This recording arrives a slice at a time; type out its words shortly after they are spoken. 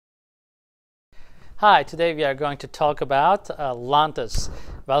Hi, today we are going to talk about Lantus.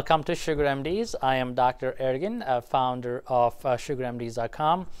 Welcome to SugarMDs. I am Dr. Ergin, founder of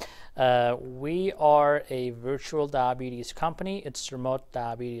SugarMDs.com. We are a virtual diabetes company. It's remote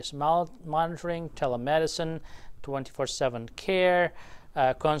diabetes monitoring, telemedicine, 24/7 care,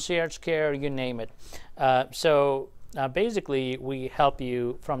 concierge care, you name it. Basically, we help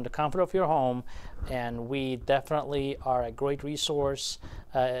you from the comfort of your home, and we definitely are a great resource.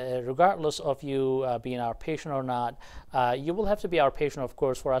 Regardless of you being our patient or not, you will have to be our patient, of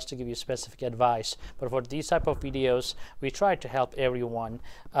course, for us to give you specific advice. But for these type of videos, we try to help everyone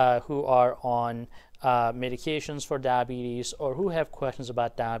who are on medications for diabetes or who have questions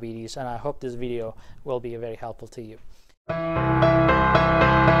about diabetes, and I hope this video will be very helpful to you.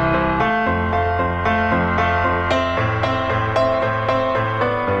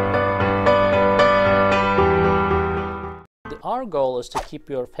 Our goal is to keep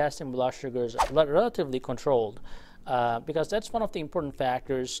your fasting blood sugars relatively controlled because that's one of the important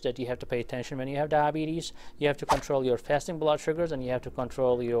factors that you have to pay attention when you have diabetes. You have to control your fasting blood sugars, and you have to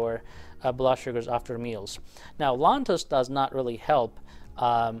control your blood sugars after meals. Now, Lantus does not really help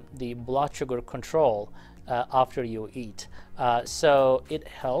the blood sugar control after you eat. So it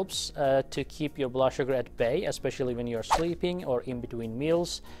helps to keep your blood sugar at bay, especially when you're sleeping or in between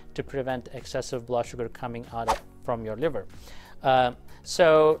meals, to prevent excessive blood sugar coming out from your liver.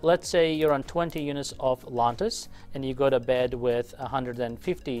 So let's say you're on 20 units of Lantus and you go to bed with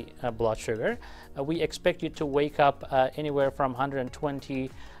 150 blood sugar. We expect you to wake up anywhere from 120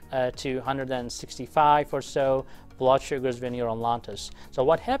 to 165 or so blood sugars when you're on Lantus. So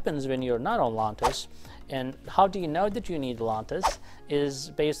what happens when you're not on Lantus, and how do you know that you need Lantus, is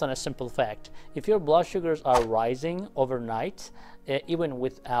based on a simple fact. If your blood sugars are rising overnight, even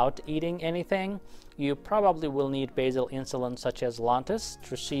without eating anything, you probably will need basal insulin such as Lantus,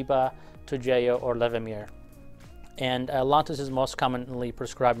 Tresiba, Toujeo, or Levemir. And Lantus is most commonly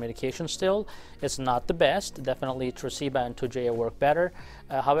prescribed medication still. It's not the best. Definitely Tresiba and Toujeo work better.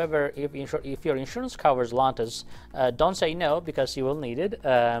 However, if your insurance covers Lantus, don't say no, because you will need it.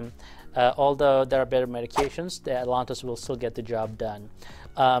 Although there are better medications, the Lantus will still get the job done.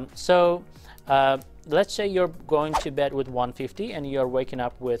 Let's say you're going to bed with 150 and you're waking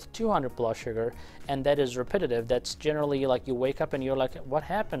up with 200 blood sugar, and that is repetitive. That's generally like you wake up and you're like, what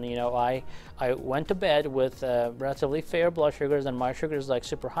happened? You know, I went to bed with relatively fair blood sugars and my sugar is like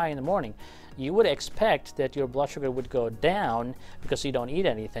super high in the morning. You would expect that your blood sugar would go down because you don't eat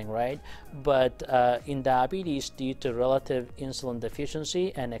anything, right? But in diabetes, due to relative insulin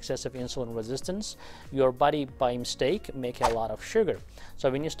deficiency and excessive insulin resistance, your body by mistake make a lot of sugar. So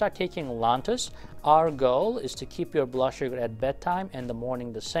when you start taking Lantus, our goal is to keep your blood sugar at bedtime and the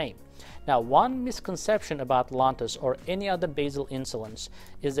morning the same. Now, one misconception about Lantus or any other basal insulins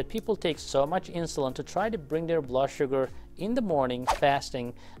is that people take so much insulin to try to bring their blood sugar in the morning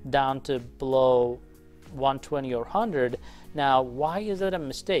fasting down to below 120 or 100. Now, why is that a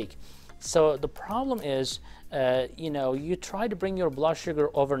mistake? So the problem is, you try to bring your blood sugar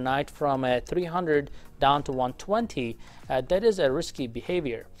overnight from 300 down to 120. That is a risky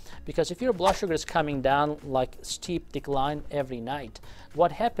behavior, because if your blood sugar is coming down like steep decline every night,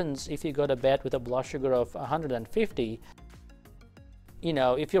 what happens if you go to bed with a blood sugar of 150?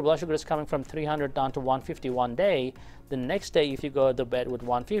 If your blood sugar is coming from 300 down to 150 one day, the next day if you go to bed with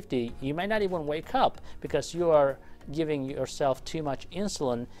 150, you might not even wake up because you are giving yourself too much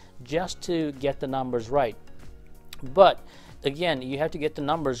insulin just to get the numbers right. But again, you have to get the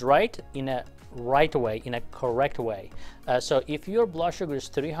numbers right in a right way, in a correct way. So if your blood sugar is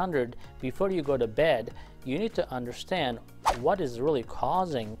 300 before you go to bed, you need to understand what is really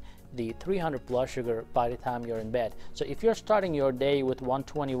causing the 300 blood sugar by the time you're in bed. So if you're starting your day with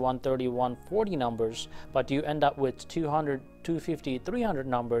 120, 130, 140 numbers, but you end up with 200, 250, 300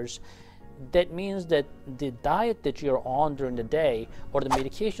 numbers, that means that the diet that you're on during the day or the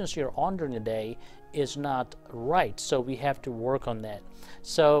medications you're on during the day is not right. So we have to work on that.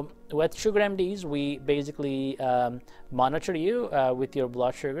 So with SugarMDs, we basically monitor you with your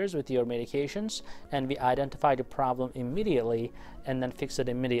blood sugars, with your medications, and we identify the problem immediately and then fix it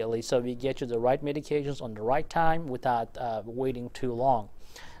immediately. So we get you the right medications on the right time without waiting too long.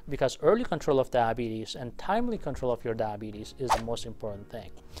 Because early control of diabetes and timely control of your diabetes is the most important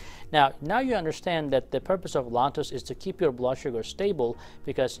thing. Now you understand that the purpose of Lantus is to keep your blood sugar stable,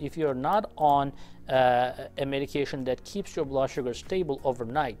 because if you're not on a medication that keeps your blood sugar stable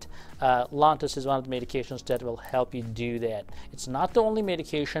overnight, Lantus is one of the medications that will help you do that. It's not the only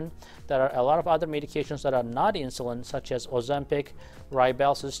medication. There are a lot of other medications that are not insulin, such as Ozempic,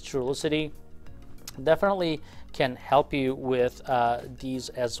 Rybelsus, Trulicity, definitely can help you with these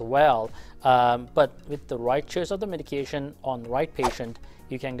as well. But with the right choice of the medication on the right patient,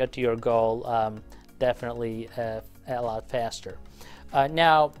 you can get to your goal definitely a lot faster.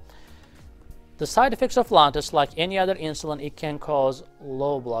 Now, the side effects of Lantus, like any other insulin, it can cause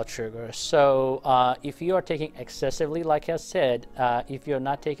low blood sugar. So if you are taking excessively, like I said, if you're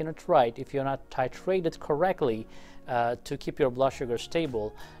not taking it right, if you're not titrated correctly to keep your blood sugar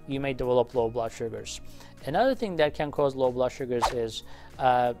stable, you may develop low blood sugars. Another thing that can cause low blood sugars is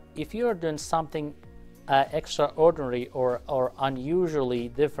if you're doing something extraordinary or unusually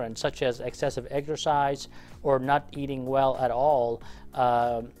different, such as excessive exercise or not eating well at all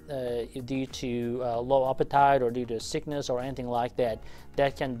due to low appetite or due to sickness or anything like that,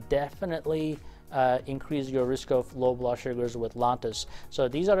 that can definitely increase your risk of low blood sugars with Lantus. So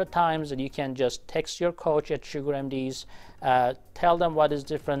these are the times that you can just text your coach at SugarMD's, tell them what is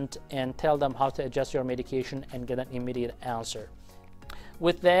different, and tell them how to adjust your medication and get an immediate answer.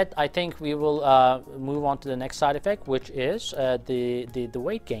 With that, I think we will move on to the next side effect, which is the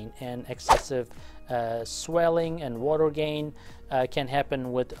weight gain and excessive swelling and water gain can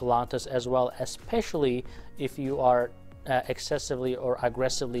happen with Lantus as well, especially if you are excessively or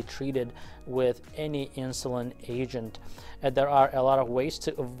aggressively treated with any insulin agent. There are a lot of ways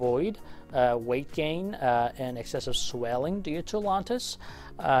to avoid weight gain and excessive swelling due to Lantus,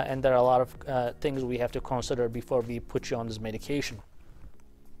 and there are a lot of things we have to consider before we put you on this medication.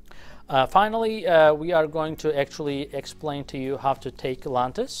 Finally, we are going to actually explain to you how to take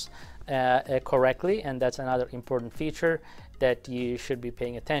Lantus correctly, and that's another important feature that you should be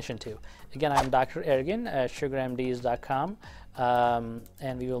paying attention to. Again, I'm Dr. Ergin at SugarMDs.com,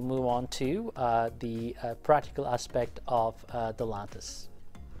 and we will move on to the practical aspect of the Lantus.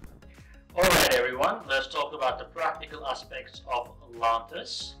 All right, everyone, let's talk about the practical aspects of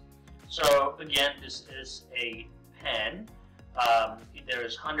Lantus. So again, this is a pen. There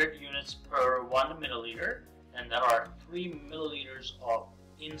is 100 units per 1 milliliter, and there are 3 milliliters of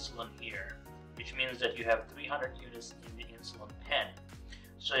insulin here, which means that you have 300 units in the insulin pen.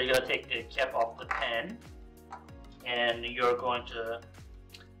 So you're going to take the cap off the pen, and you're going to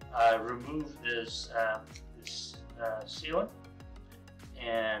remove this sealant,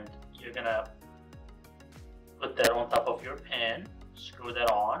 and you're going to put that on top of your pen, screw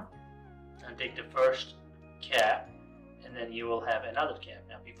that on, and take the first cap, and then you will have another cap.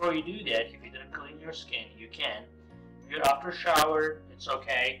 Now, before you do that, if you didn't clean your skin, you can. If you're after a shower, it's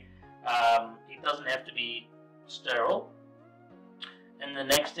okay. It doesn't have to be sterile. And the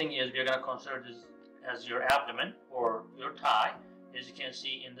next thing is we're going to consider this as your abdomen or your thigh. As you can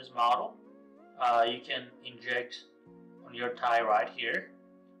see in this model, you can inject on your thigh right here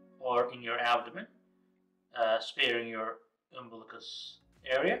or in your abdomen, sparing your umbilicus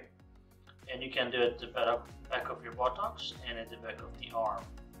area. And you can do it at the back of your buttocks and at the back of the arm.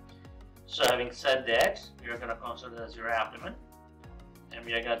 So having said that, you're going to consider it as your abdomen. And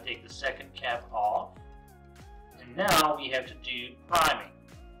we are going to take the second cap off. And now we have to do priming.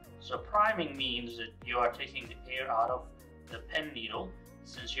 So priming means that you are taking the air out of the pen needle,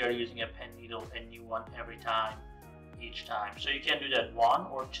 since you are using a pen needle, a new one every time, each time. So you can do that 1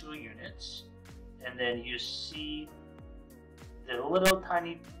 or 2 units. And then you see the little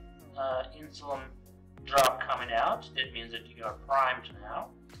tiny insulin drop coming out. That means that you are primed now.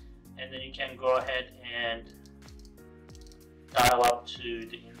 And then you can go ahead and dial up to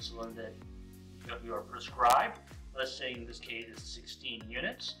the insulin that you are prescribed. Let's say in this case it's 16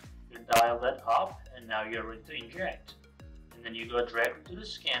 units. You dial that up, and now you're ready to inject. And then you go directly to the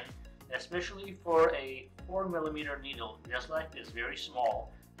skin, especially for a 4 millimeter needle, just like this, very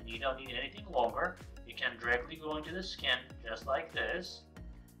small, and you don't need anything longer. You can directly go into the skin, just like this,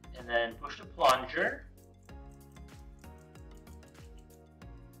 and then push the plunger,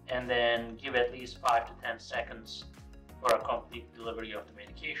 and then give at least 5 to 10 seconds for a complete delivery of the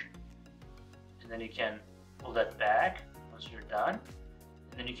medication. And then you can pull that back once you're done,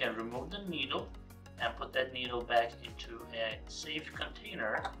 and then you can remove the needle and put that needle back into a safe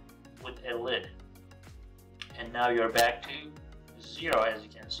container with a lid. And now you're back to 0, as you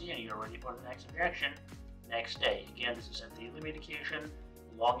can see, and you're ready for the next injection next day. Again, this is a daily medication,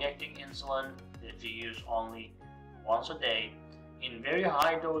 long-acting insulin that you use only once a day. In very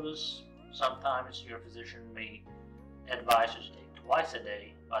high doses, sometimes your physician may advise you to take twice a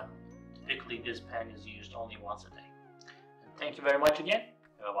day, but typically this pen is used only once a day. And thank you very much again.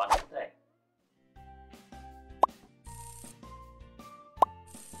 Have a wonderful day.